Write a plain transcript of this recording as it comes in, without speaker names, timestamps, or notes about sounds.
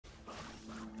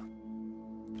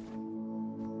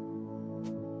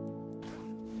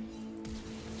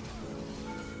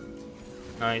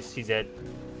Nice, he's dead.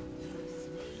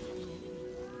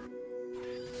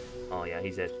 Oh yeah,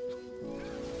 he's dead.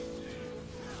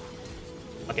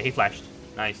 Okay, he flashed.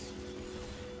 Nice.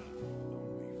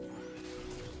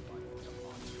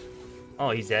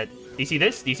 Oh, he's dead. Do you see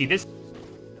this? Do you see this?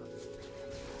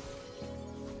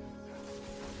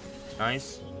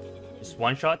 Nice. Just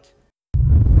one shot.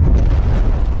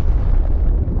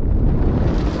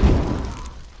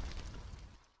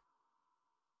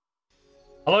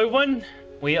 Hello everyone,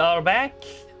 we are back.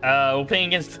 We're playing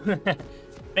against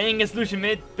playing against Lucian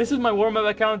mid. This is my warm-up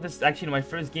account. This is actually my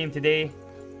first game today.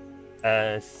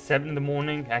 7 in the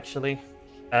morning actually.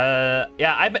 Yeah,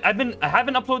 I haven't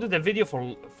uploaded a video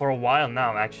for a while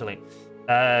now actually.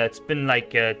 It's been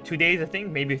like 2 days I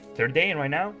think, maybe third day right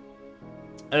now.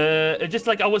 It's just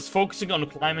like I was focusing on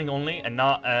climbing only and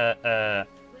not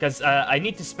because I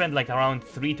need to spend like around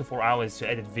 3 to 4 hours to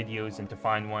edit videos and to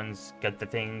find ones, get the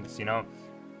things, you know,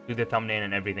 do the thumbnail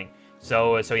and everything.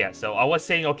 So yeah, so I was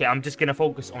saying, okay, I'm just gonna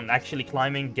focus on actually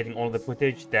climbing, getting all the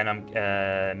footage, then I'm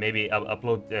maybe I'll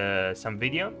upload some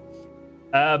video.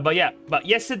 But yeah, but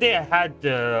yesterday I had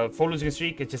 4 losing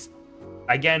streak. It's just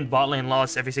again bot lane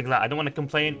loss every single time. I don't want to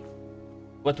complain,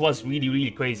 but was really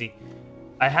crazy.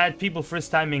 I had people first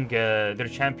timing their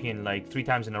champion like 3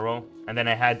 times in a row, and then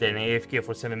I had an AFK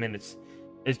for 7 minutes.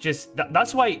 It's just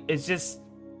that's why it's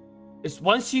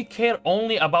once you care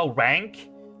only about rank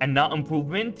and not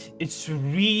improvement, it's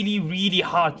really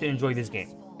hard to enjoy this game.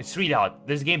 It's really hard.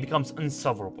 This game becomes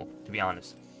insufferable, to be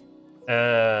honest.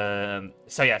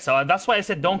 So yeah, so that's why I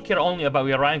said don't care only about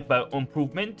your rank, but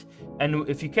improvement. And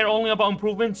if you care only about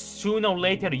improvement, sooner or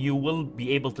later you will be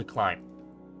able to climb.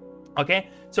 Okay,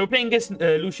 so we're playing against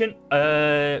Lucian.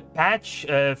 Patch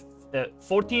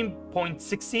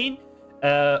 14.16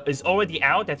 is already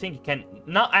out. I think you can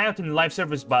not out in the live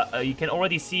servers, but you can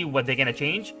already see what they're gonna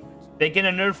change. They're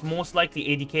gonna nerf most likely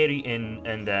AD carry in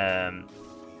the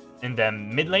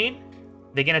mid lane.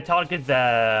 They're gonna target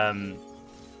the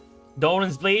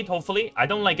Doran's Blade. Hopefully, I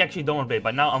don't like actually Doran's Blade,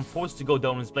 but now I'm forced to go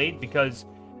Doran's Blade because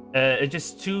it's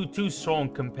just too strong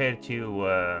compared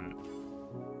to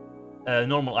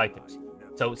normal items.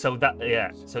 So that,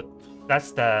 yeah, so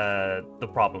that's the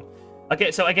problem.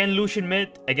 Okay, so again, Lucian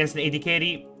mid against an AD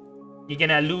carry. You're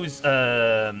gonna lose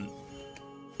Prio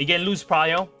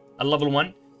at level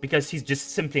 1 because he's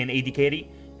just simply an AD carry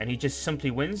and he just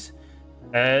simply wins.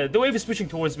 The wave is pushing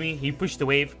towards me. He pushed the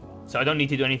wave, so I don't need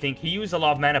to do anything. He used a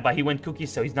lot of mana, but he went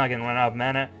cookies, so he's not gonna run out of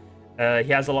mana.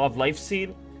 He has a lot of life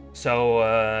steal. So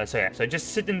yeah, so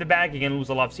just sit in the back. You're gonna lose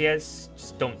a lot of CS.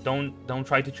 Just don't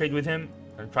try to trade with him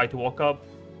and try to walk up.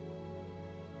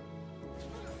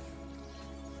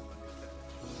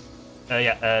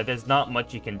 Yeah, there's not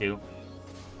much you can do.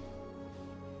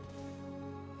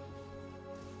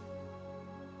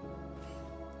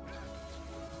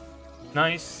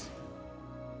 Nice.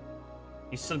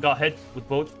 He still got hit with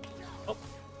both. Oh,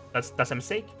 that's a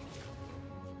mistake.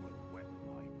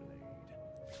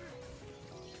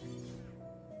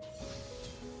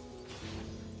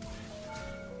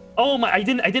 Oh my! I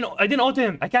didn't auto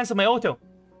him. I canceled my auto.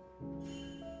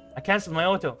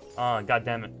 Oh, god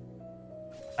damn it!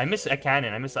 I missed a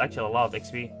cannon. I missed actually a lot of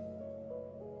XP.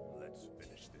 Let's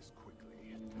finish this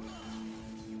quickly.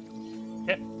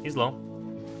 Okay, he's low.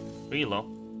 Pretty low.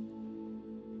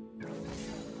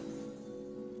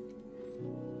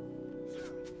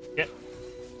 Okay.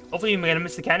 Hopefully he's gonna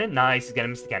miss the cannon. Nice, he's gonna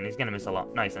miss the cannon. He's gonna miss a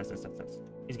lot. Nice. He's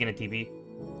gonna TB.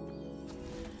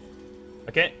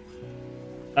 Okay.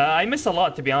 I missed a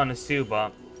lot, to be honest, too,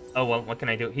 but oh well, what can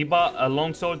I do? He bought a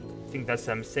longsword. I think that's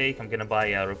a mistake. I'm gonna buy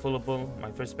a refillable.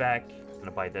 My first pack. I'm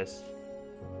gonna buy this.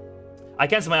 I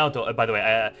canceled my auto, by the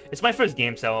way. It's my first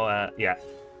game, so yeah.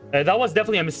 That was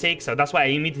definitely a mistake, so that's why I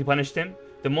immediately punished him.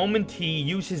 The moment he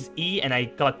used his E and I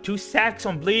got 2 stacks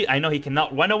on bleed, I know he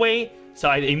cannot run away, so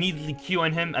I immediately Q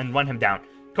on him and run him down.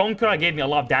 Conqueror gave me a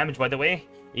lot of damage, by the way.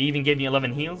 He even gave me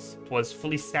 11 heals. It was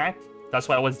fully stacked. That's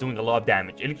why I was doing a lot of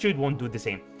damage. Electrode won't do the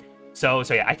same. So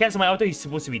yeah, I canceled my auto. He's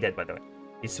supposed to be dead, by the way.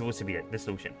 He's supposed to be dead. This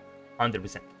Lucian.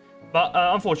 100%. But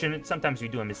unfortunate, sometimes you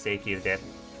do a mistake here or there,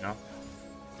 you know?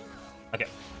 Okay.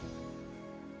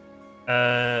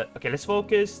 Okay, let's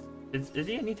focus. Does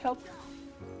he need help?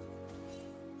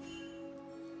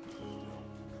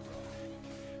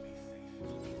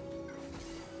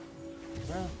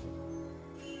 No.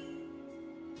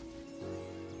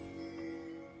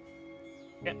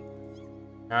 Okay.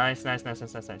 Nice.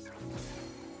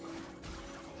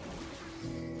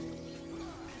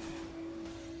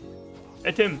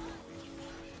 Hit him.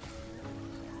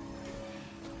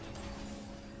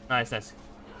 Nice.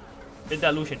 Hit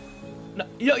that Lucian. No,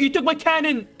 you took my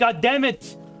cannon. God damn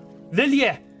it,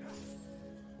 Lilia.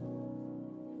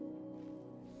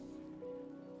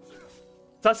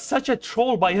 That's such a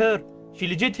troll by her. She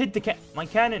legit hit the my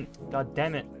cannon. God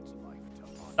damn it.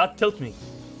 That tilts me.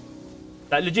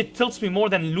 That legit tilts me more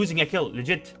than losing a kill.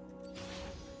 Legit.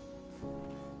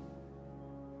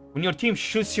 When your team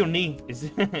shoots your knee,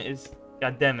 is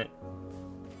god damn it.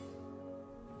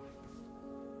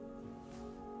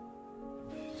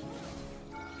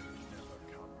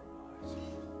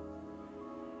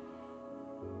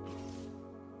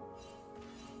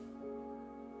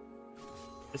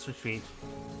 Let's retreat.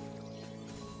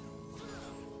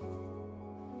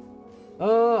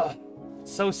 Oh,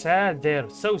 so sad there.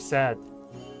 So sad.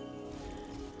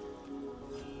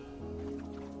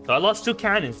 So I lost 2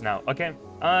 cannons now. Okay.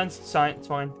 It's fine. It's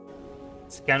fine.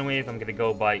 Scan wave. I'm gonna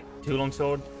go buy 2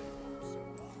 longsword.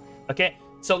 Okay.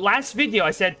 So last video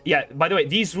I said, yeah, by the way,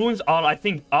 these runes are, I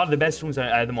think, are the best runes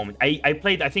at the moment. I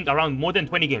played, I think, around more than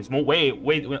 20 games. Way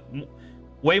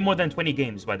more than 20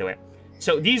 games, by the way.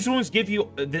 So these runes give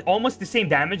you almost the same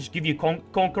damage, give you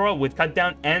Conqueror with Cut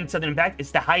Down and Sudden Impact.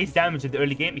 It's the highest damage in the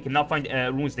early game. You cannot find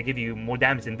runes that give you more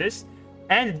damage than this.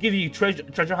 And it gives you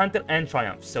Treasure Hunter and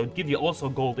Triumph. So it gives you also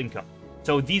gold income.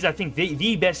 So these, I think,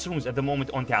 the best runes at the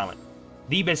moment on Talon.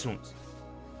 The best runes.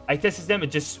 I tested them,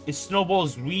 it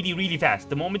snowballs really, really fast.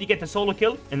 The moment you get a solo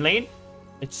kill in lane,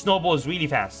 it snowballs really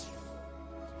fast.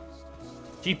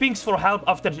 She pings for help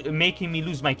after making me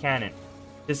lose my cannon.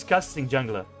 Disgusting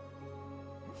jungler.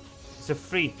 It's a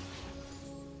free.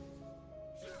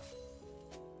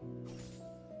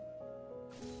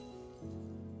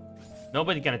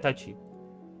 Nobody gonna touch you.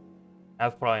 I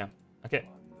have Priam. Okay.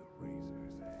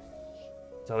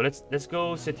 So let's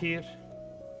go sit here.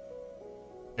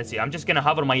 Let's see. I'm just gonna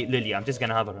hover my Lily. I'm just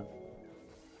gonna hover her.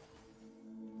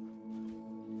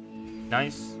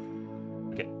 Nice.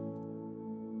 Okay.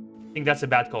 I think that's a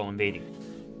bad call, invading.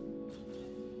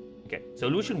 Okay. So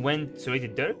Lucian went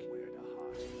serrated Dirk.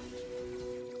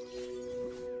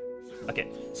 Okay.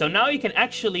 So now you can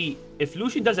actually, if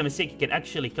Lucian does a mistake, you can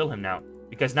actually kill him now.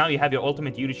 Because now you have your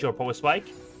ultimate, you reach your power spike.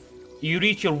 You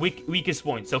reach your weakest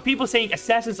point. So people saying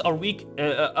assassins are weak,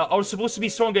 are supposed to be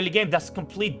strong early game, that's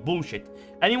complete bullshit.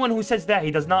 Anyone who says that, he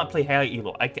does not play high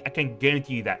elo. I can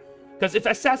guarantee you that. Because if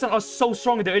assassins are so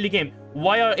strong in the early game,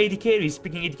 why are AD carries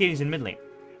picking AD carries in mid lane?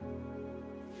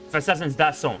 If assassins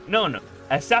that strong. No.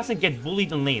 Assassins get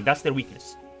bullied in lane. That's their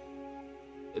weakness.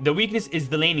 The weakness is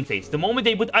the laning phase. The moment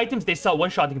they put items, they start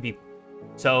one-shotting people.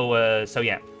 So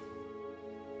yeah.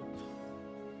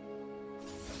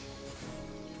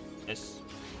 Yes.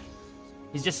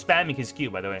 He's just spamming his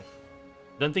Q, by the way.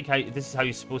 Don't think this is how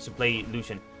you're supposed to play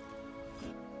Lucian.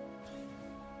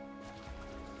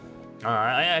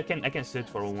 I can sit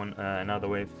for another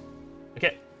wave.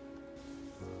 Okay.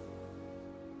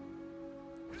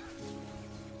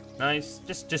 Nice.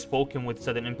 Just poke him with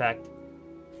sudden impact.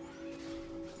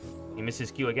 He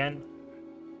misses Q again.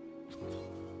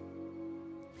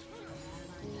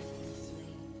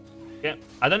 Yeah.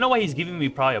 I don't know why he's giving me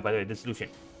prior, by the way, this Lucian.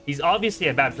 He's obviously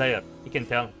a bad player. You can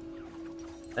tell.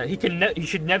 He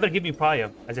should never give me prior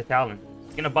as a Talon.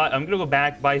 I'm gonna go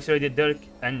back, buy serrated Dirk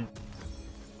and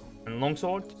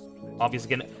longsword.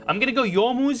 Obviously I'm gonna go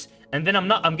Yomu's, and then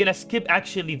I'm gonna skip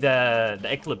actually the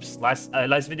Eclipse.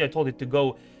 Last video I told it to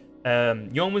go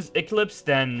Yomu's, Eclipse,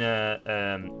 then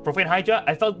Profane Hydra.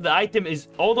 I felt the item is,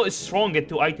 although it's strong at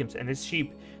 2 items and it's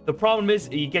cheap, the problem is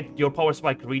you get your power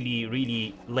spike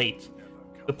really late.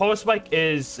 The power spike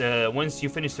is once you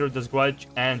finish Thirda's Grudge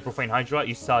and Profane Hydra,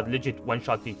 you start legit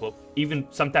one-shot people,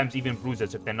 sometimes even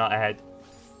bruisers if they're not ahead.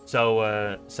 So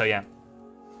yeah.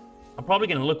 I'm probably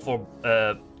gonna look for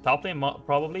top lane,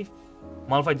 probably.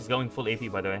 Malphite is going full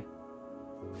AP, by the way.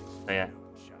 So yeah.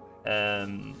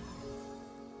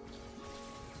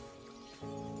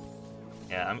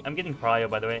 Yeah, I'm getting Prio,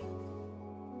 by the way.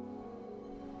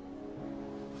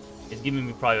 He's giving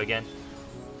me Prio again.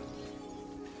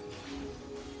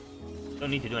 Don't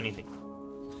need to do anything.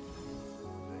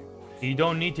 You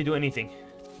don't need to do anything.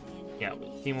 Yeah,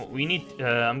 team. We need.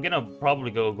 I'm gonna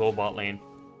probably go bot lane.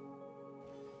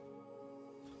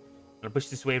 I'm gonna push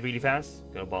this wave really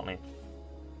fast. Go bot lane.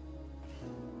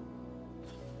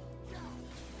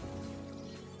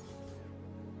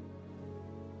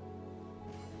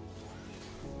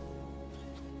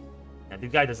 Yeah,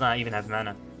 this guy does not even have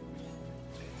mana.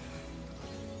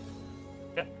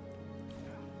 Okay.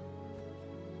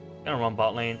 Gonna run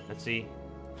bot lane. Let's see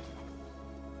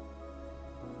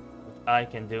what I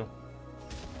can do.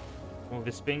 Move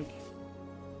this pink.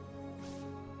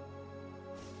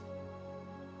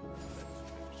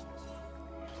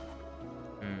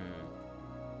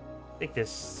 Take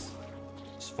this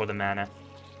just for the mana.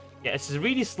 Yeah, it's a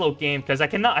really slow game because I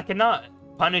cannot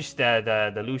punish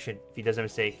the Lucian if he does a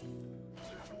mistake.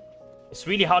 It's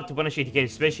really hard to punish ATK,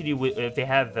 especially if they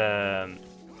have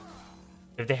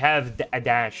a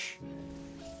dash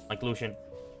like Lucian.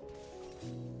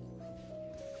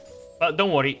 But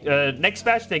don't worry. Next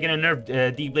patch they're gonna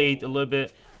nerf D-Blade a little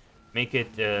bit, make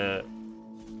it a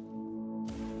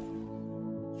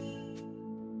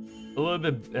little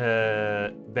bit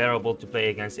bearable to play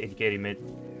against ATK mid.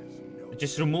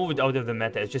 Just remove it out of the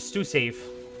meta. It's just too safe.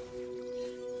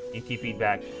 He TP'd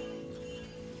back.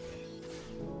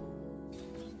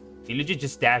 He legit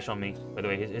just dashed on me, by the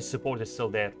way. His support is still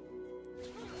there.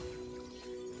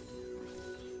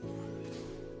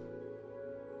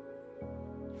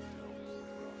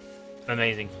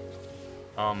 Amazing.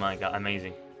 Oh my god,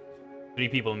 amazing. 3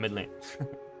 people in mid lane.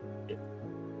 Yeah.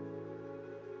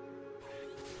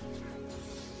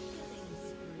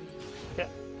 Okay.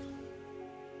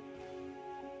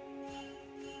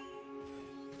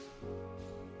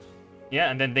 Yeah,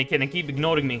 and then they can keep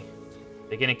ignoring me.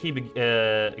 They're gonna keep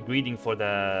greeting for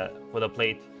the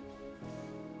plate.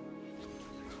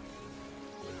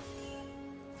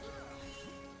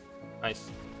 Nice.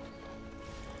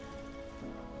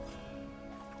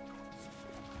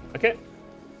 Okay.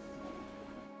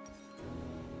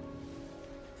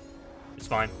 It's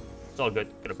fine. It's all good.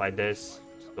 Gonna fight this.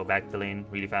 Just go back to lane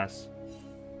really fast.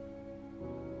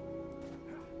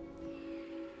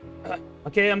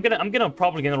 Okay, I'm gonna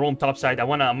probably roam topside. I'm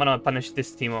gonna punish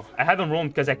this Teemo. I haven't roamed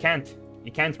because I can't.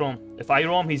 You can't roam. If I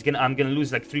roam, I'm gonna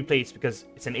lose like 3 plates because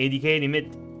it's an AD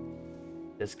mid.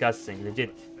 Disgusting,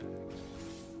 legit.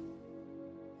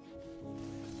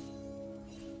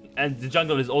 And the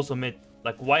jungle is also mid.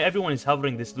 Like, why everyone is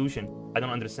hovering this Lucian? I don't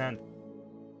understand.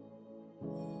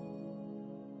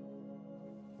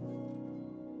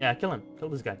 Yeah, kill him. Kill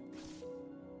this guy.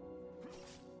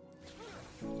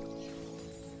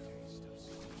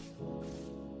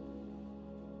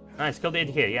 Nice, kill the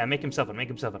ADK. Yeah, make him suffer, make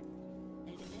him suffer.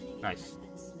 Nice.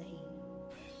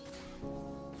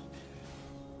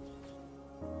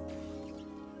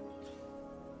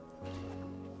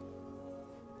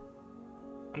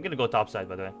 I'm gonna go topside,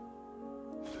 by the way.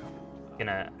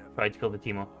 Gonna try to kill the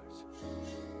Teemo.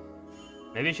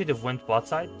 Maybe I should have went bot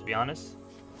side, to be honest.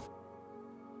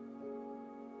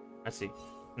 Let's see.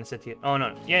 I'm gonna sit here. Oh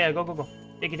no, yeah, go, go, go.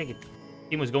 Take it.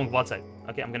 Teemo's going bot side.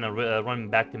 Okay, I'm gonna run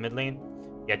back to mid lane.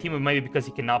 Yeah, Teemo maybe because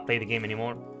he cannot play the game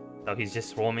anymore, so he's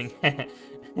just roaming.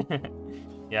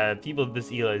 Yeah, people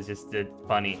this Ela is just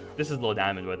funny. This is low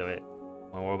damage, by the way.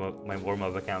 My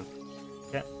warm-up account.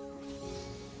 Yeah.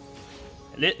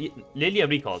 Lilia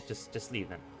recall. Just leave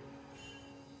then.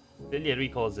 Lilia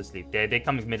recalls this leave. They're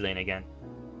coming mid lane again.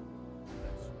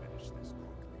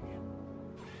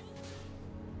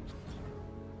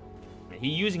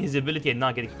 He's using his ability and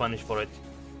not getting punished for it.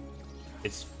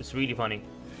 It's really funny.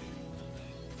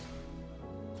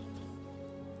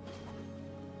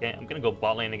 Okay, I'm gonna go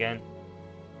bot lane again.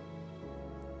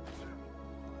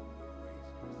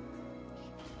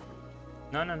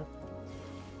 No.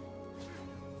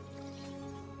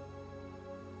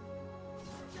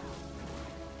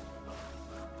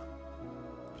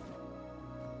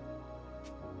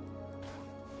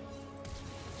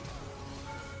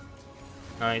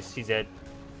 Nice, he's dead.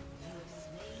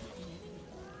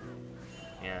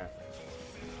 Yeah.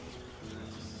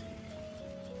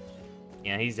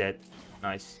 Yeah, he's dead.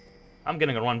 Nice. I'm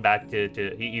gonna run back to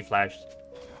he flashed.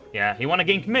 Yeah, he wanna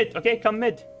gank mid. Okay, come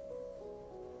mid.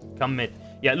 Come mid.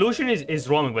 Yeah, Lucian is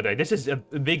roaming, by the way. This is a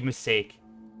big mistake.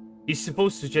 He's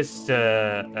supposed to just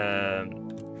I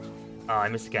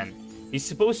missed again. He's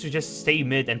supposed to just stay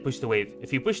mid and push the wave.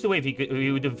 If he pushed the wave,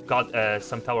 he would have got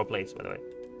some tower plays, by the way.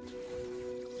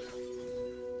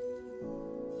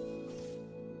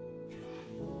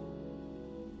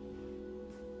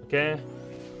 Okay.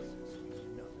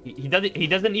 He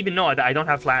doesn't even know I don't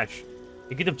have flash.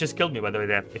 He could have just killed me, by the way,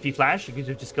 there. If he flashed, he could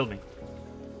have just killed me.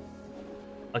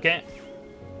 Okay.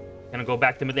 Gonna go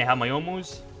back to mid lane, have my own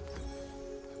moves.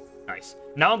 Nice.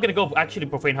 Now I'm gonna go actually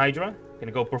Profane Hydra.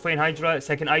 Gonna go Profane Hydra,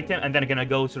 second item, and then I'm gonna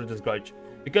go through this Grudge.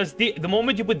 Because the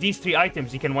moment you put these 3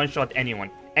 items, you can one-shot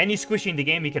anyone. Any squishy in the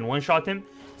game, you can one-shot him.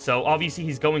 So obviously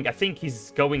he's going, I think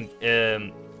he's going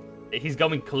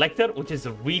Collector, which is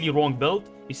a really wrong build.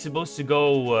 He's supposed to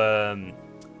go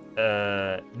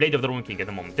Blade of the Ruin King at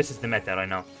the moment. This is the meta right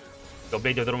now. Go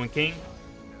Blade of the Ruin King.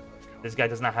 This guy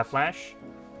does not have flash.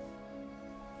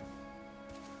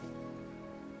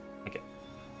 Okay.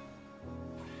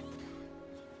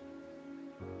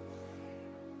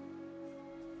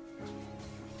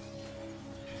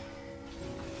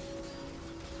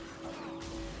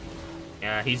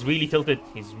 Yeah, he's really tilted.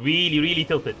 He's really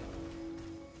tilted.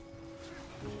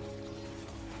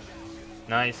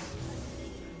 Nice.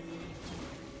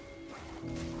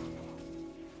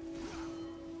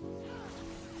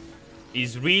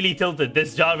 He's really tilted.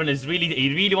 This Jarvan is really...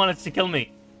 He really wanted to kill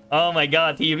me. Oh my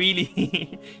god, he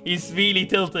really... he's really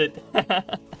tilted.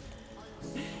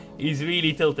 He's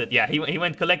really tilted. Yeah, he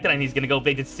went Collector and he's gonna go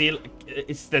Bladed Steel.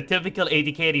 It's the typical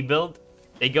AD carry build.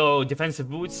 They go defensive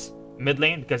boots, mid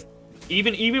lane, because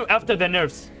even after the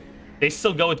nerfs, they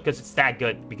still go it because it's that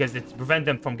good. Because it prevents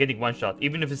them from getting one shot,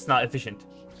 even if it's not efficient.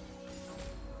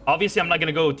 Obviously, I'm not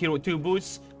gonna go tier 2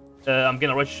 boots. I'm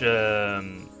gonna rush...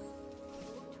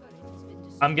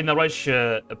 I'm gonna rush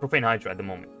Profane Hydra at the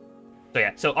moment. So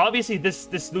yeah, so obviously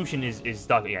this Lucian is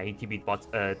dark. Yeah, he TP'd bot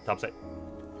top side.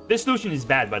 This Lucian is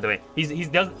bad, by the way. He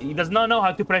does not know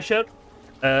how to pressure,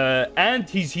 and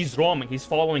he's roaming. He's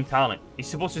following Talon. He's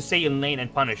supposed to stay in lane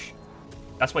and punish.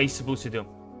 That's what he's supposed to do.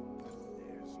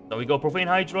 So we go Profane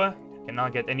Hydra.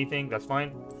 Cannot get anything. That's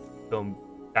fine. Go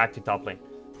back to top lane.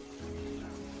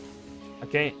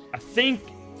 Okay, I think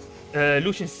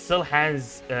Lucian still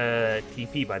has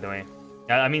TP, by the way.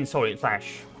 I mean, sorry,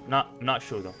 Flash. Not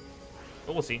sure though.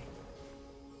 But we'll see.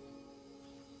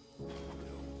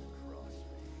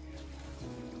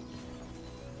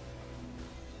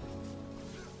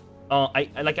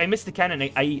 I missed the cannon.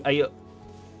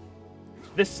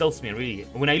 This tilts me really.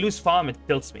 When I lose farm, it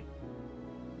tilts me.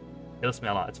 Tilts me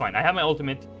a lot. It's fine. I have my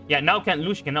ultimate. Yeah, now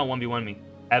Lucian cannot 1v1 me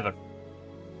ever.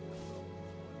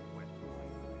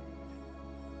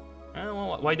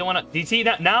 Why don't wanna? Do you see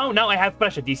that now? Now I have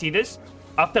pressure. Do you see this?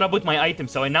 After I put my item,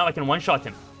 so now I can one-shot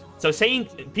him. So saying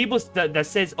people that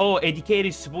says, oh, ADK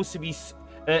is supposed to be,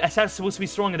 Assassin is supposed to be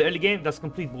strong in the early game, that's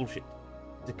complete bullshit.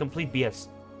 It's a complete BS.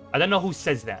 I don't know who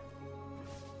says that.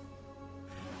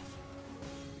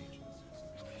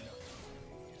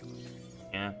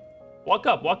 Yeah. Walk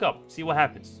up. See what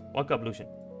happens. Walk up, Lucian.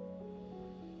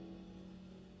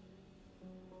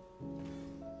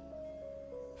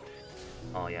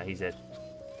 Oh yeah, he's dead.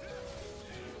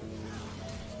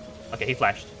 Okay, he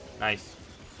flashed. Nice.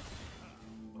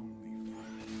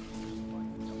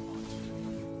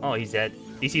 Oh, he's dead.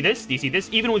 Do you see this? Do you see this?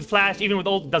 Even with flash, even with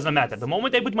ult, doesn't matter. The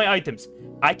moment I put my items,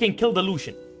 I can kill the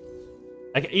Lucian.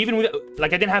 Like, even with...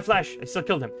 Like, I didn't have flash. I still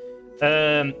killed him.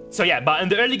 So yeah, but in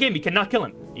the early game, you cannot kill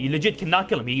him. You legit cannot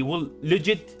kill him. He will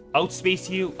legit outspace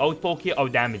you, outpoke you,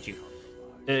 outdamage you.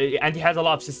 And he has a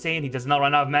lot of sustain. He does not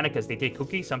run out of mana because they take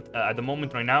cookies at the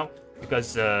moment right now.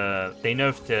 Because they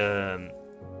nerfed...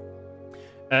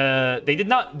 they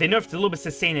nerfed a little bit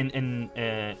sustain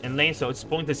in lane, so it's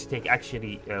pointless to take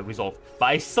actually resolve. But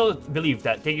I still believe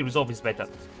that taking resolve is better.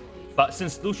 But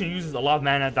since Lucian uses a lot of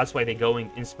mana, that's why they're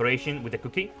going inspiration with the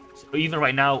cookie. So even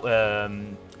right now,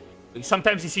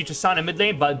 sometimes you see Tristana mid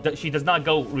lane, but she does not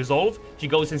go resolve. She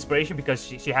goes inspiration because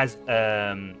she has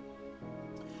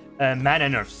mana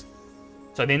nerfs.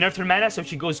 So they nerfed her mana, so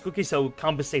she goes cookie, so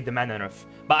compensate the mana nerf.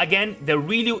 But again, they're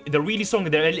really strong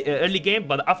in the early game.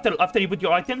 But after you put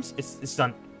your items, it's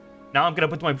done. Now I'm gonna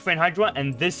put my Profane Hydra,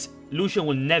 and this Lucian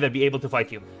will never be able to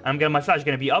fight you. My flash is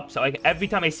gonna be up, so every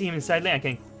time I see him inside lane, I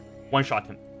can one-shot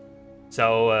him.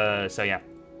 So yeah.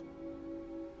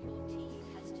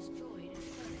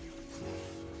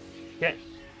 Okay.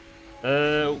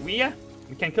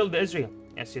 We can kill the Israel.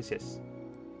 Yes.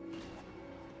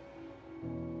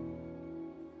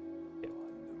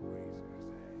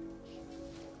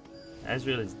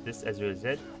 Ezreal is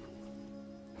dead.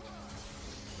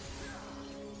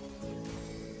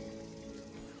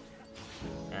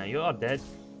 You are dead.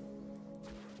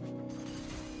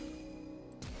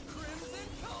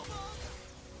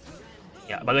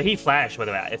 Yeah, by the way, he flashed, by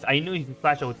the way. If I knew he could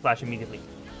flash, I would flash immediately.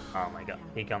 Oh my god,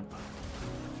 he come.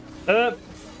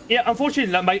 Yeah,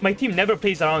 unfortunately, my team never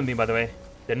plays around me, by the way.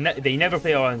 They never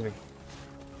play around me.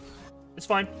 It's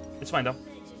fine. It's fine, though.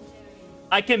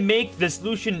 I can make this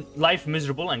Lucian life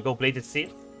miserable and go Bladed Steel,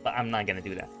 but I'm not gonna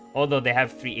do that. Although they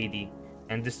have 3 AD,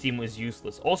 and this team was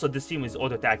useless. Also, this team is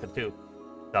auto-attacker too.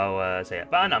 So yeah.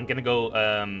 But no, I'm gonna go,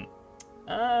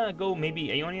 go maybe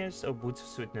Aeonius or Boots of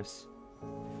Sweetness.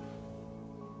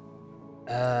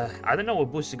 I don't know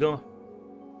what boost to go.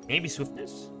 Maybe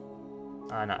Swiftness?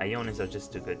 No, Aeonians are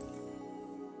just too good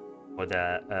for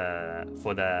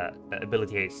the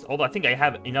ability haste. Although I think I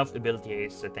have enough ability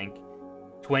haste. I think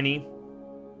 20.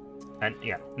 And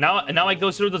yeah, now I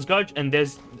go through those guards, and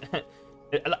there's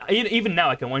even now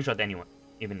I can one shot anyone.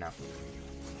 Even now,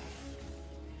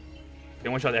 I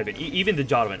can one shot everyone. Even the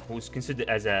Jarvan, who's considered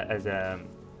as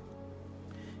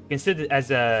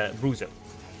a bruiser.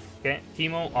 Okay,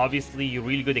 Teemo, obviously you're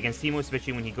really good against Teemo,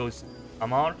 especially when he goes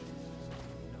Amar.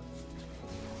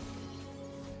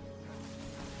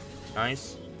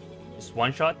 Nice, just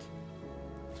one shot.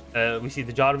 We see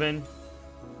the Jarvan.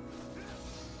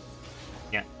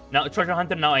 Yeah. Now, Treasure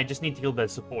Hunter, now I just need to kill the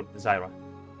support, the Zyra.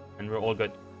 And we're all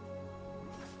good.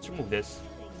 Let's remove this.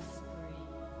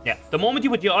 Yeah, the moment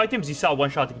you put your items, you start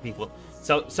one-shotting people.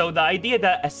 So the idea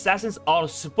that assassins are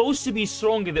supposed to be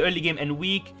strong in the early game and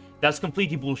weak, that's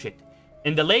completely bullshit.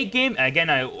 In the late game, again,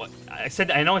 I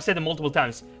know I said it multiple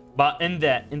times, but in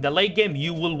the late game,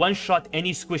 you will one-shot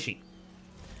any squishy.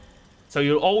 So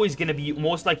you're always gonna be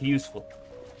most likely useful.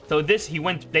 So this, he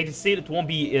went plated steel. It won't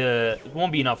be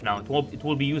enough now. It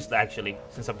will be used actually,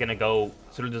 since I'm gonna go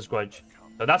through this grudge.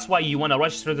 So that's why you want to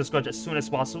rush through this grudge as soon as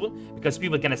possible, because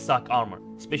people are gonna stack armor,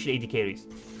 especially AD carries.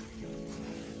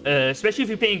 Especially if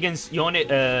you're playing against Yone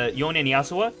and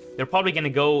Yasuo, they're probably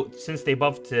gonna go, since they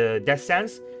buffed Death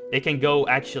Stance, they can go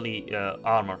actually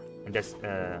armor and just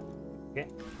okay.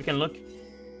 We can look.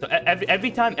 So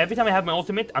every time I have my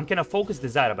ultimate, I'm gonna focus the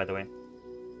Zyra, by the way.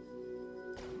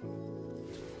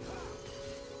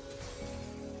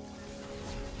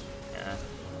 Yeah.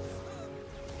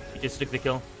 He just took the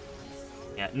kill.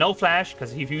 Yeah, no flash because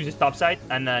he uses topside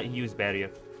and he used barrier.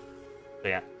 So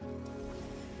yeah.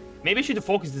 Maybe I should have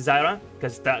focused the Zyra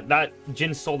because that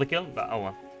Jhin stole the kill, but oh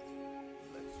well.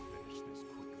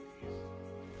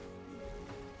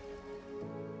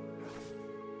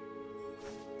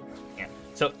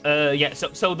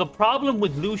 So the problem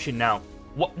with Lucian now,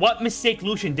 what mistake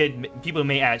Lucian did, people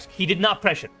may ask. He did not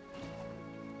pressure.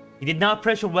 He did not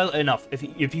pressure well enough.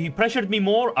 If he pressured me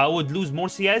more, I would lose more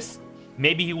CS.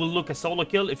 Maybe he will look a solo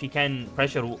kill if he can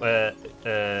pressure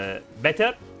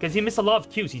better. Because he missed a lot of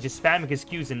Qs. He just spamming his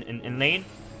Qs in lane.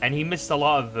 And he missed a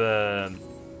lot of...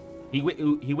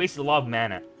 he wasted a lot of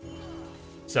mana.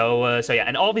 So yeah,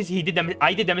 and obviously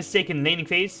I did the mistake in laning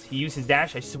phase. He used his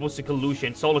dash. I'm supposed to kill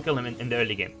Lucian, solo kill him in the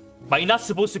early game. But you're not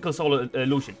supposed to kill solo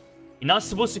Lucian. You're not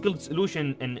supposed to kill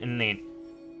Lucian in lane.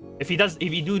 If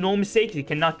you do no mistake, you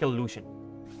cannot kill Lucian.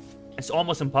 It's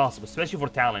almost impossible, especially for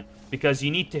Talon, because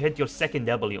you need to hit your second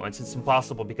W, and it's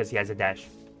impossible because he has a dash.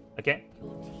 Okay?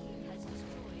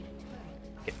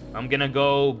 Okay, I'm gonna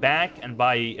go back and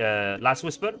buy Last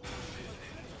Whisper.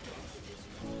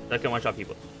 So I can one-shot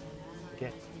people. Okay.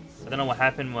 I don't know what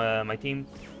happened with my team.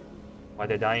 Why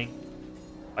they're dying.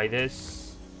 Buy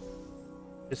this.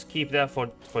 Just keep that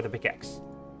for the pickaxe.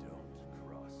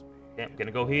 Okay, I'm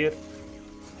gonna go here.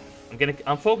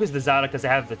 I'm focused the Zyra because I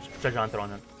have the treasure hunter on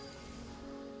him.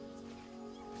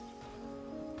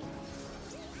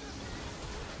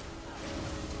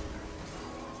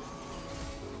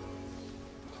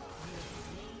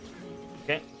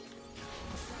 Okay.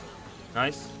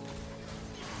 Nice.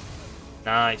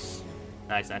 Nice.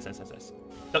 Nice.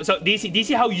 So do you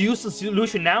see how useless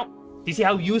Lucian now? Do you see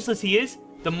how useless he is?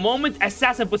 The moment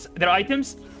assassin puts their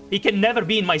items, he can never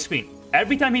be in my screen.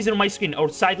 Every time he's in my screen or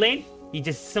side lane, he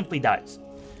just simply dies.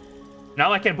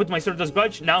 Now I can put my Surtur's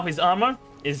Grudge. Now his armor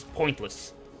is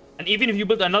pointless. And even if you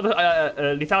build another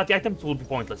lethality item, it will be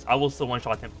pointless. I will still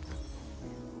one-shot him.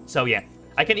 So yeah,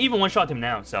 I can even one-shot him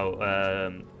now. So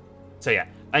yeah,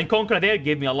 and Conqueror there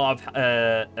gave me a lot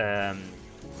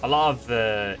of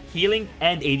healing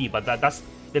and AD, but that's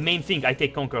the main thing I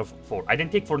take Conqueror for. I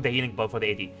didn't take for the healing, but for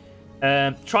the AD.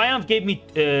 Triumph gave me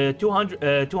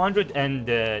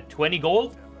 220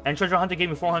 gold, and Treasure Hunter gave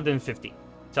me 450.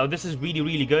 So this is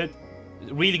really good.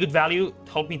 Really good value.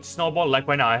 Help me to snowball. Like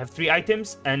right now, I have 3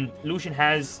 items, and Lucian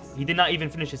he did not even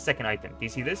finish his second item. Do you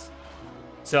see this?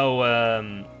 So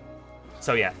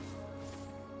yeah.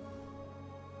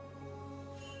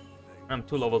 I'm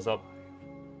 2 levels up.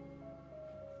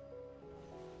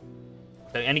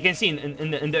 So, and you can see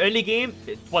in the early game,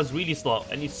 it was really slow,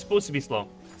 and it's supposed to be slow.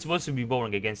 It's supposed to be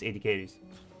boring against AD carries.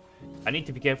 I need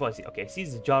to be careful. I see. Okay, I see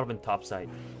the Jarvan top side.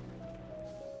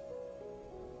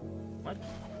 What?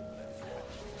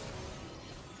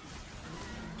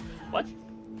 What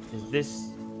is this?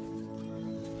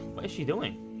 What is she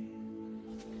doing?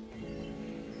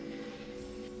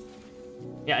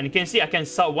 Yeah, and you can see I can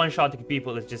start one-shotting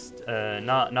people. It's just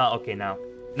not okay now.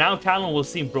 Now Talon will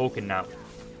seem broken now.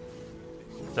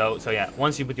 So yeah,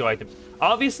 once you put your items.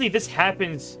 Obviously, this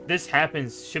happens.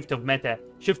 Shift of meta.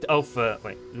 Shift of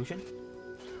wait, Lucian.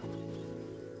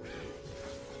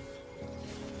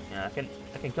 Yeah, I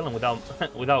can kill him without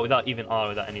without even R,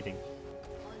 without anything.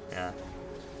 Yeah.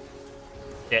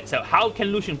 Yeah. So how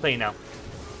can Lucian play now?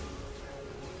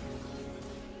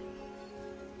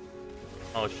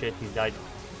 Oh shit, he's died.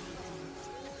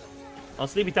 Oh,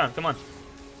 sleepy time. Come on.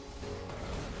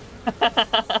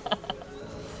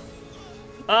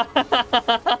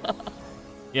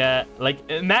 Yeah, like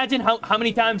imagine how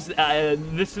many times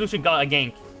this Lucian got a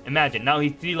gank. Imagine now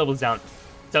he's 3 levels down.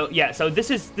 So yeah, so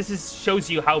this shows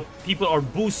you how people are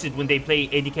boosted when they play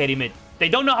AD carry mid. They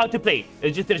don't know how to play.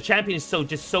 It's just their champion is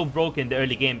just so broken in the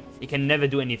early game. He can never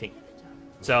do anything.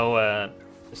 So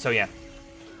yeah.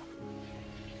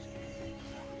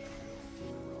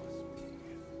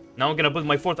 Now I'm gonna put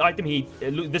my 4th item.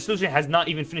 This Lucian has not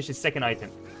even finished his 2nd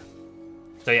item.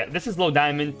 So yeah, this is low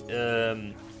diamond.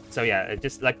 So yeah,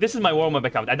 just like this is my warm-up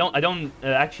account. I don't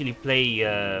actually play.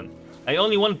 I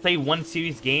only want to play one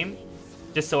series game,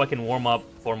 just so I can warm up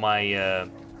for my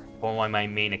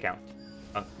main account.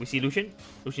 We see Lucian.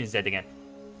 Lucian's dead again.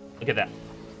 Look at that.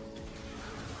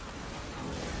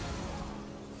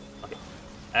 Okay,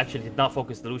 I actually did not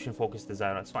focus the Lucian. Focused the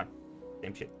Zyra. It's fine.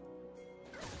 Same shit.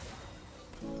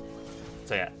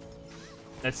 So yeah,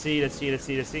 let's see.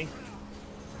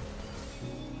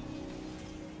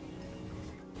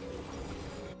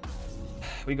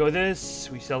 We go this,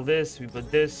 we sell this, we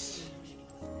put this.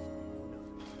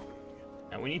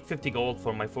 And we need 50 gold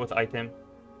for my 4th item.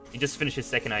 He just finished his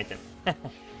 2nd item.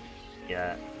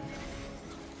 Yeah.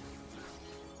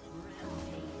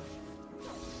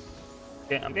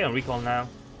 Okay, I'm getting recall now.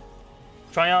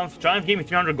 Triumph gave me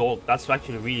 300 gold. That's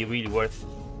actually really worth.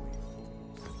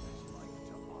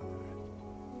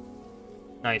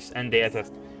 Nice, and they FF.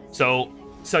 So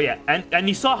yeah, and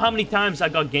you saw how many times I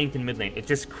got ganked in mid lane. It's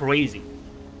just crazy.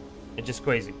 It's just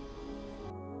crazy.